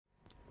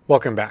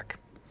Welcome back.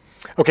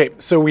 Okay,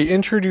 so we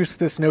introduced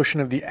this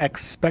notion of the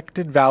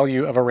expected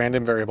value of a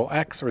random variable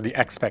x, or the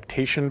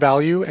expectation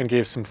value, and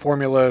gave some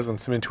formulas and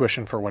some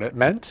intuition for what it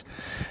meant.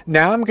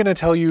 Now I'm going to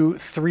tell you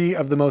three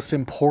of the most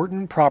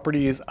important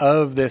properties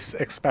of this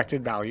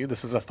expected value.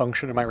 This is a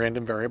function of my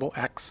random variable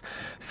x.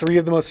 Three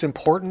of the most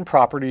important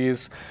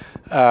properties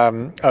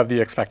of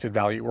the expected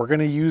value. We're going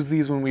to use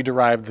these when we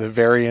derive the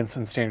variance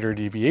and standard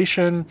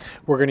deviation.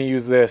 We're going to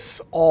use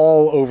this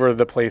all over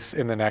the place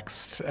in the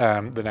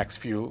next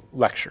few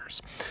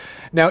lectures.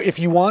 Now, if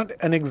you want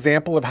an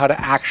example of how to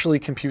actually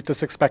compute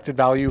this expected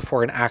value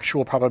for an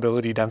actual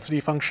probability density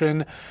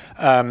function,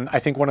 I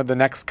think one of the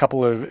next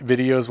couple of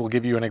videos will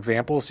give you an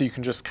example, so you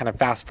can just kind of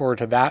fast forward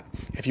to that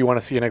if you want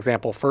to see an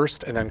example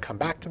first and then come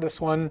back to this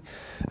one.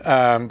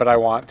 But I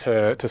want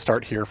to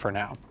start here for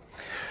now.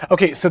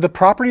 Okay, so the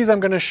properties I'm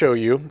going to show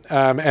you,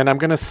 and I'm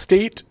going to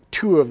state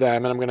two of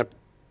them, and I'm going to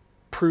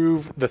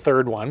prove the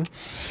third one.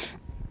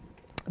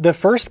 The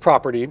first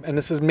property, and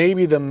this is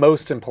maybe the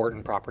most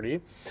important property,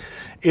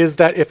 is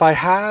that if I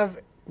have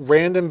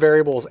random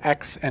variables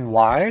x and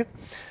y,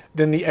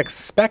 then the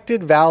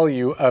expected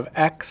value of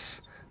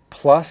x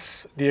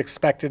plus the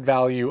expected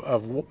value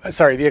of,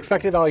 the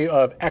expected value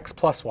of x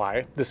plus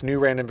y, this new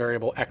random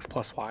variable x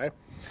plus y,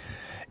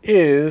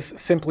 is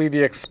simply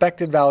the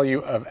expected value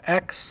of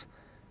x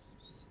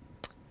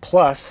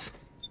plus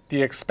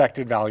the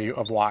expected value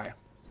of y.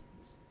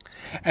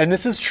 And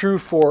this is true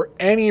for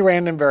any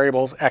random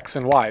variables x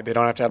and y. They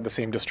don't have to have the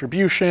same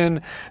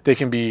distribution. They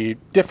can be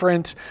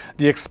different.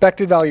 The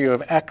expected value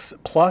of x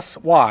plus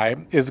y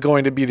is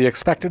going to be the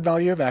expected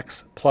value of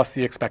x plus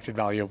the expected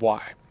value of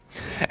y.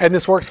 And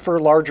this works for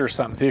larger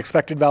sums. The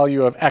expected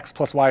value of x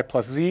plus y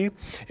plus z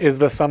is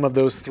the sum of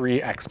those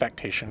three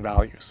expectation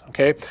values.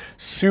 Okay?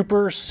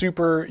 Super,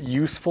 super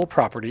useful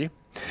property.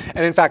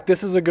 And in fact,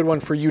 this is a good one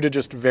for you to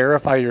just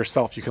verify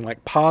yourself. You can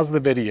like pause the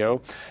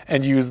video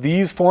and use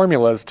these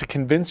formulas to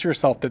convince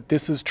yourself that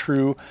this is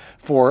true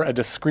for a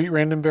discrete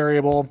random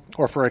variable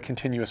or for a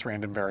continuous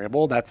random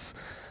variable. That's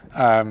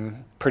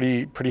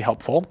pretty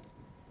helpful.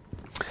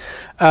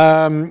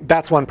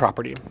 That's one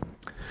property.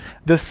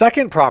 The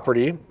second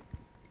property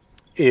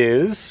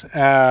is,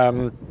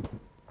 and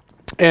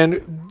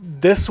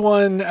this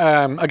one,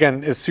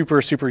 again, is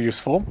super, super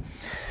useful.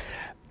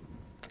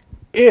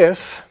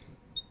 If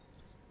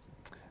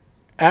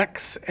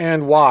x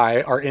and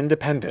y are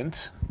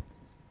independent,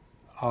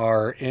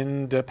 and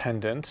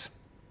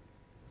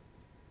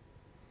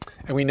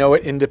we know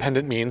what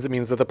independent means. It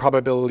means that the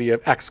probability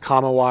of x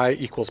comma y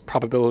equals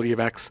probability of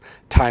x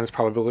times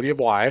probability of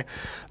y.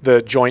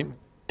 The joint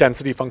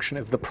density function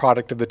is the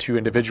product of the two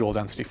individual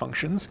density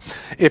functions.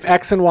 If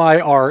x and y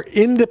are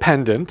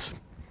independent,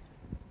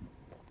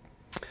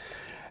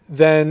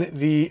 then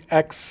the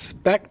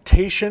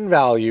expectation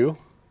value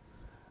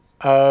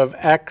of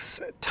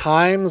x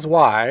times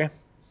y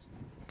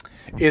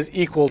is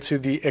equal to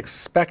the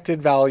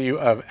expected value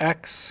of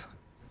x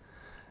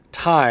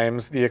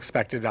times the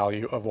expected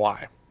value of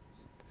y.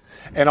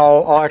 And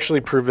I'll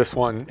actually prove this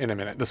one in a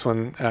minute. This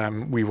one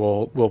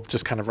we'll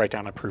just kind of write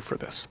down a proof for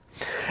this.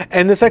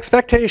 And this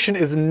expectation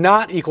is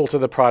not equal to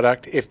the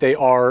product if they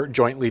are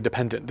jointly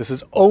dependent. This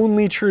is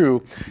only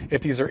true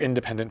if these are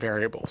independent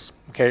variables.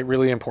 Okay,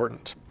 really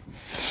important.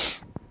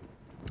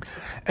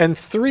 And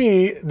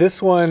three,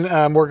 this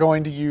one we're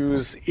going to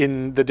use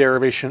in the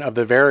derivation of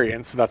the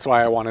variance. So that's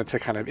why I wanted to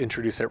kind of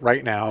introduce it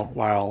right now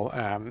while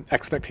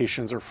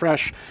expectations are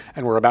fresh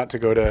and we're about to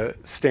go to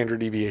standard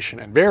deviation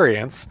and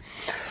variance.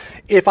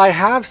 If I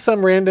have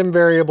some random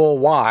variable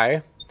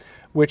y,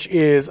 which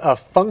is a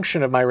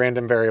function of my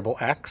random variable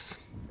x,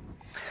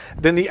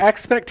 then the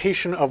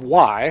expectation of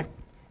y,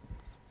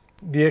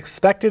 the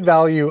expected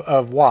value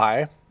of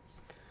y,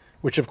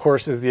 which of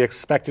course is the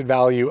expected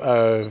value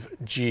of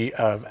g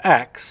of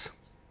x,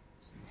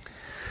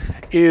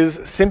 is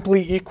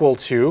simply equal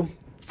to,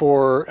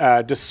 for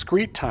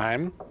discrete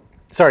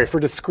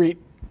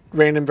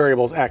random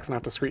variables x,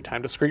 not discrete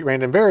time, discrete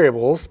random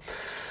variables,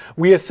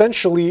 we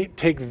essentially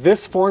take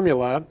this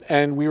formula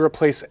and we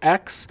replace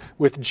x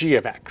with g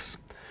of x.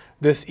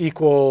 This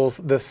equals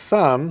the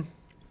sum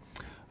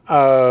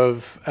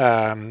of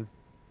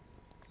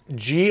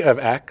g of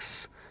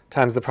x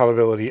times the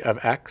probability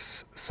of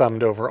x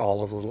summed over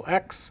all of little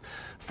x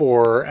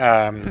for,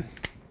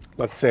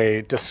 let's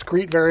say,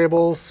 discrete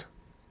variables,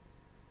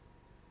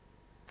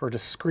 for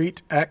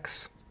discrete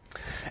x.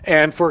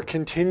 And for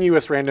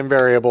continuous random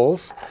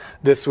variables,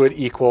 this would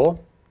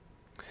equal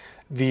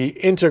the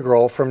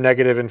integral from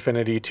negative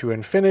infinity to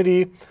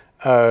infinity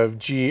of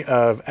g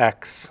of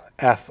x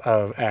f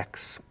of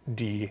x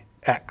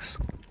dx.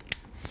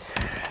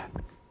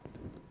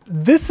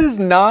 This is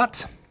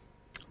not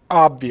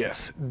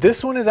obvious.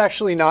 This one is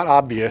actually not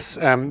obvious,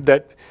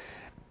 that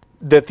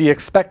the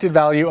expected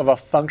value of a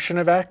function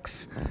of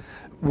x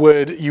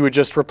you would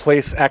just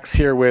replace x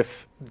here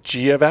with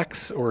g of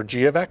x or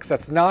g of x.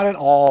 That's not at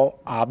all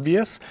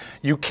obvious.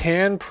 You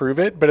can prove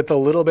it, but it's a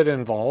little bit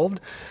involved,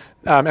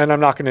 and I'm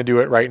not going to do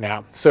it right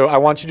now. So I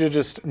want you to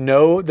just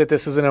know that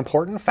this is an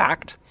important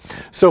fact.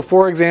 So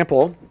for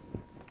example,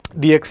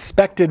 the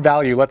expected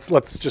value,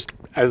 let's just,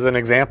 as an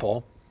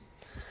example,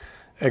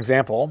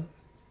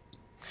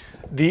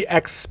 the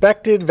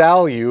expected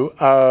value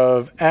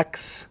of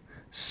x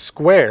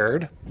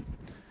squared,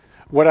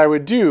 what I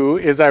would do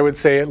is I would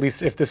say, at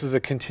least if this is a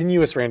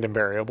continuous random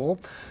variable,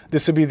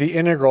 this would be the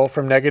integral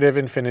from negative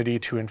infinity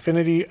to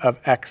infinity of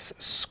x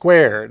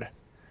squared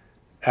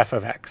f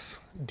of x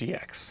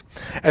dx.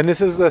 And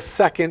this is the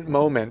second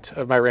moment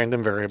of my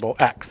random variable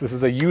x. This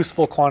is a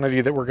useful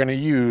quantity that we're going to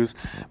use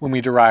when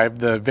we derive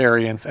the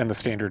variance and the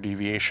standard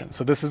deviation.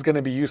 So this is going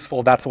to be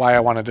useful. That's why I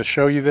wanted to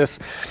show you this.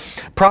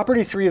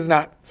 Property 3 is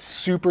not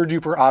super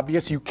duper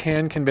obvious. You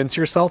can convince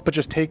yourself, but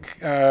just take,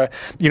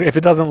 if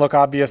it doesn't look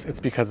obvious, it's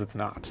because it's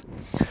not.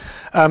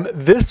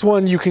 This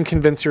one you can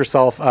convince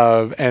yourself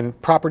of, and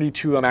property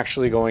 2 I'm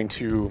actually going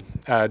to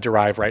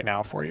derive right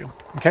now for you.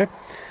 Okay?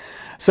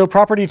 So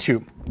property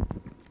 2,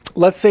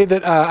 let's say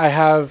that I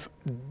have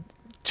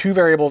two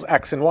variables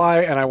x and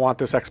y, and I want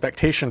this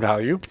expectation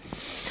value.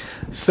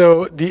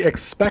 So the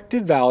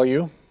expected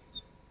value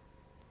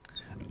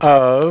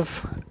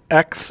of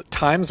x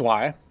times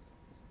y,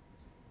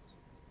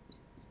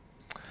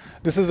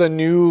 this is a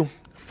new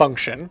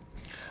function.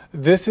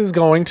 This is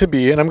going to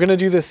be, and I'm going to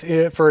do this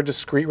for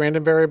discrete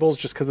random variables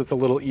just because it's a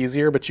little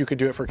easier, but you could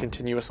do it for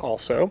continuous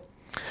also.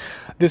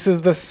 This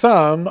is the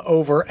sum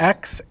over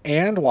x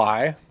and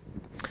y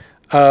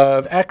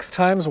of x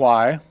times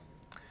y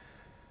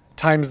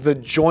times the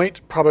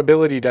joint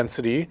probability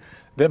density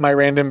that my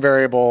random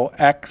variable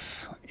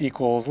x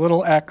equals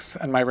little x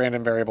and my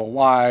random variable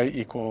y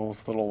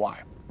equals little y.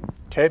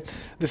 Okay,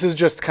 this is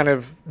just kind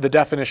of the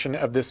definition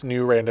of this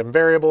new random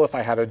variable. If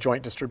I had a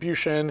joint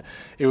distribution,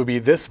 it would be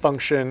this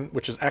function,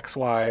 which is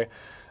xy,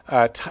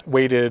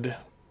 weighted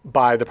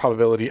by the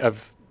probability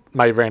of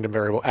my random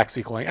variable x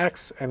equaling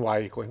x and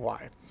y equaling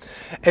y.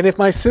 And if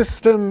my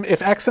system,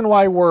 if x and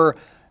y were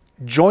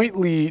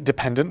jointly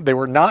dependent, they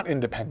were not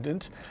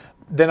independent,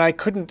 then I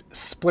couldn't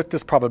split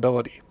this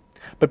probability.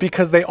 But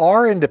because they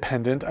are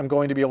independent, I'm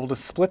going to be able to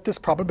split this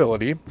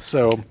probability.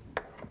 So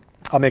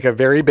I'll make a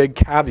very big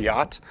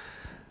caveat.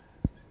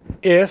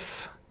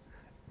 If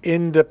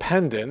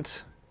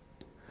independent,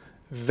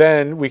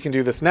 then we can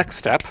do this next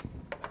step,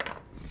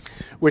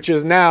 which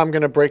is now I'm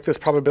going to break this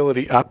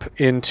probability up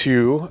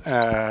into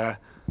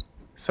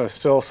so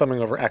still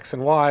summing over x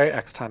and y,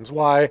 x times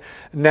y.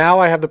 Now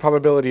I have the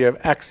probability of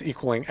x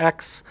equaling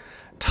x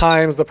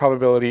times the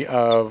probability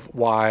of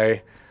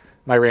y,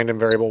 my random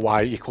variable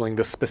y equaling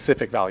the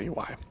specific value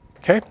y.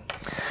 Okay?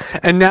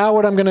 And now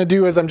what I'm going to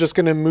do is I'm just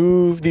going to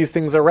move these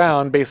things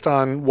around based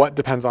on what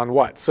depends on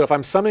what. So if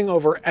I'm summing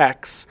over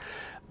x,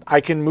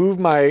 I can move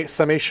my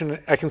summation,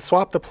 I can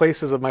swap the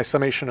places of my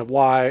summation of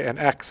y and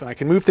x, and I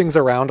can move things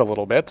around a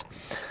little bit.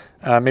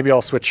 Maybe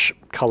I'll switch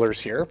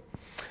colors here.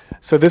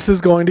 So this is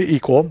going to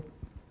equal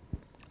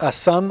a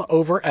sum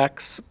over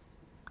x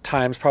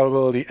times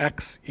probability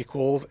x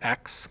equals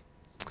x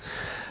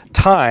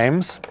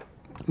times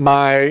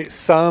my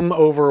sum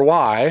over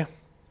y,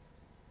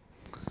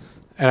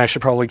 and I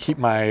should probably keep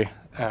my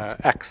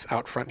x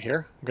out front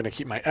here. I'm going to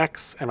keep my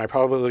x and my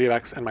probability of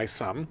x and my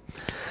sum,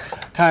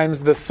 times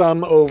the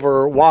sum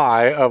over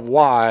y of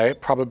y,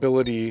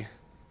 probability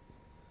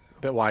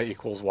that y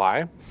equals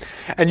y.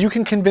 And you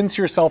can convince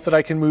yourself that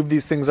I can move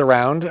these things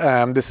around.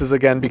 This is,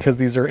 again, because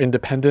these are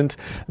independent.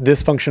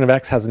 This function of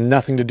x has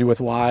nothing to do with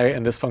y,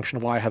 and this function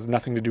of y has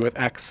nothing to do with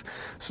x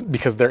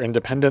because they're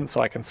independent, so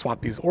I can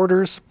swap these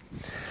orders.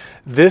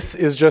 This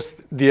is just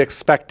the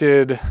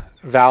expected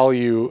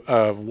value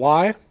of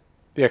y,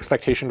 the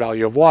expectation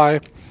value of y,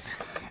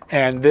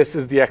 and this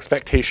is the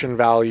expectation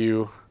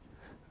value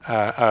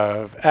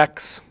of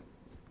x.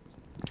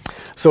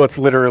 So it's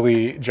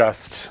literally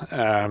just,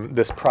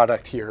 this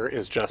product here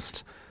is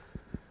just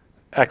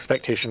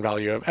expectation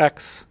value of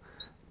x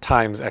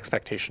times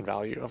expectation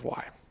value of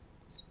y.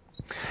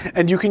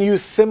 And you can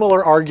use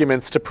similar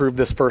arguments to prove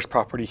this first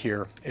property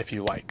here if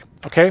you like.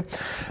 Okay,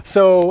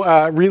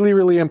 so really,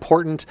 really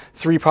important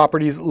three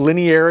properties.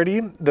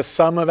 Linearity, the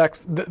sum of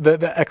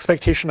the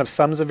expectation of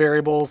sums of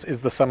variables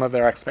is the sum of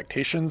their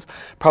expectations,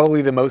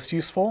 probably the most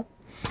useful.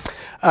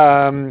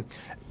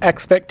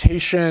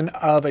 Expectation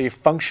of a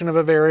function of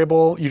a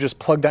variable, you just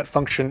plug that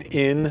function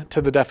in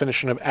to the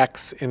definition of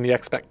x in the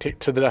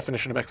to the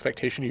definition of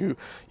expectation.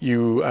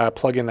 You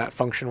plug in that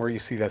function where you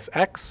see this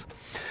x.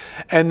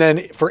 And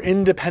then for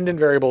independent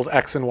variables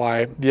x and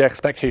y, the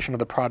expectation of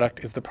the product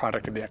is the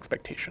product of the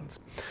expectations.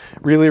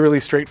 Really, really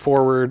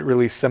straightforward,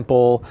 really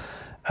simple.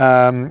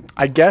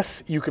 I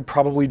guess you could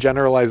probably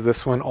generalize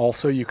this one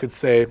also. You could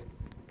say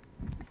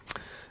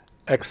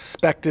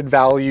expected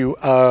value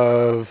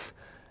of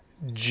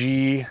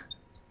g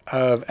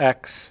of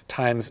x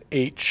times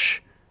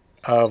h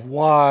of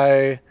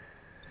y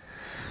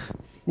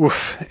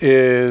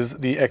is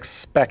the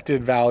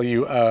expected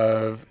value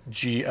of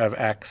g of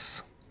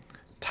x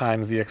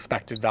times the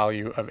expected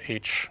value of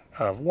h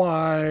of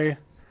y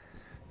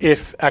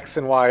if X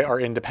and Y are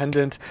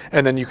independent,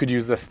 and then you could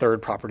use this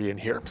third property in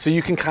here. So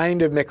you can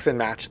kind of mix and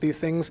match these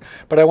things,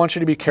 but I want you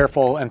to be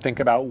careful and think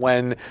about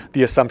when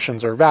the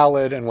assumptions are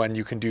valid and when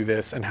you can do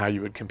this and how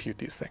you would compute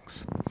these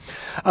things.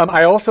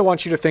 I also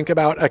want you to think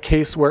about a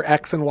case where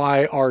X and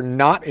Y are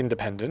not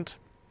independent.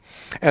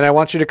 And I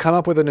want you to come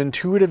up with an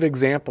intuitive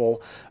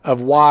example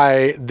of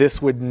why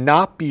this would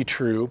not be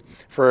true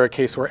for a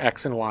case where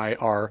X and Y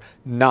are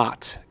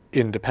not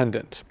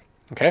independent.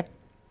 Okay?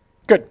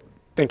 Good.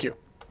 Thank you.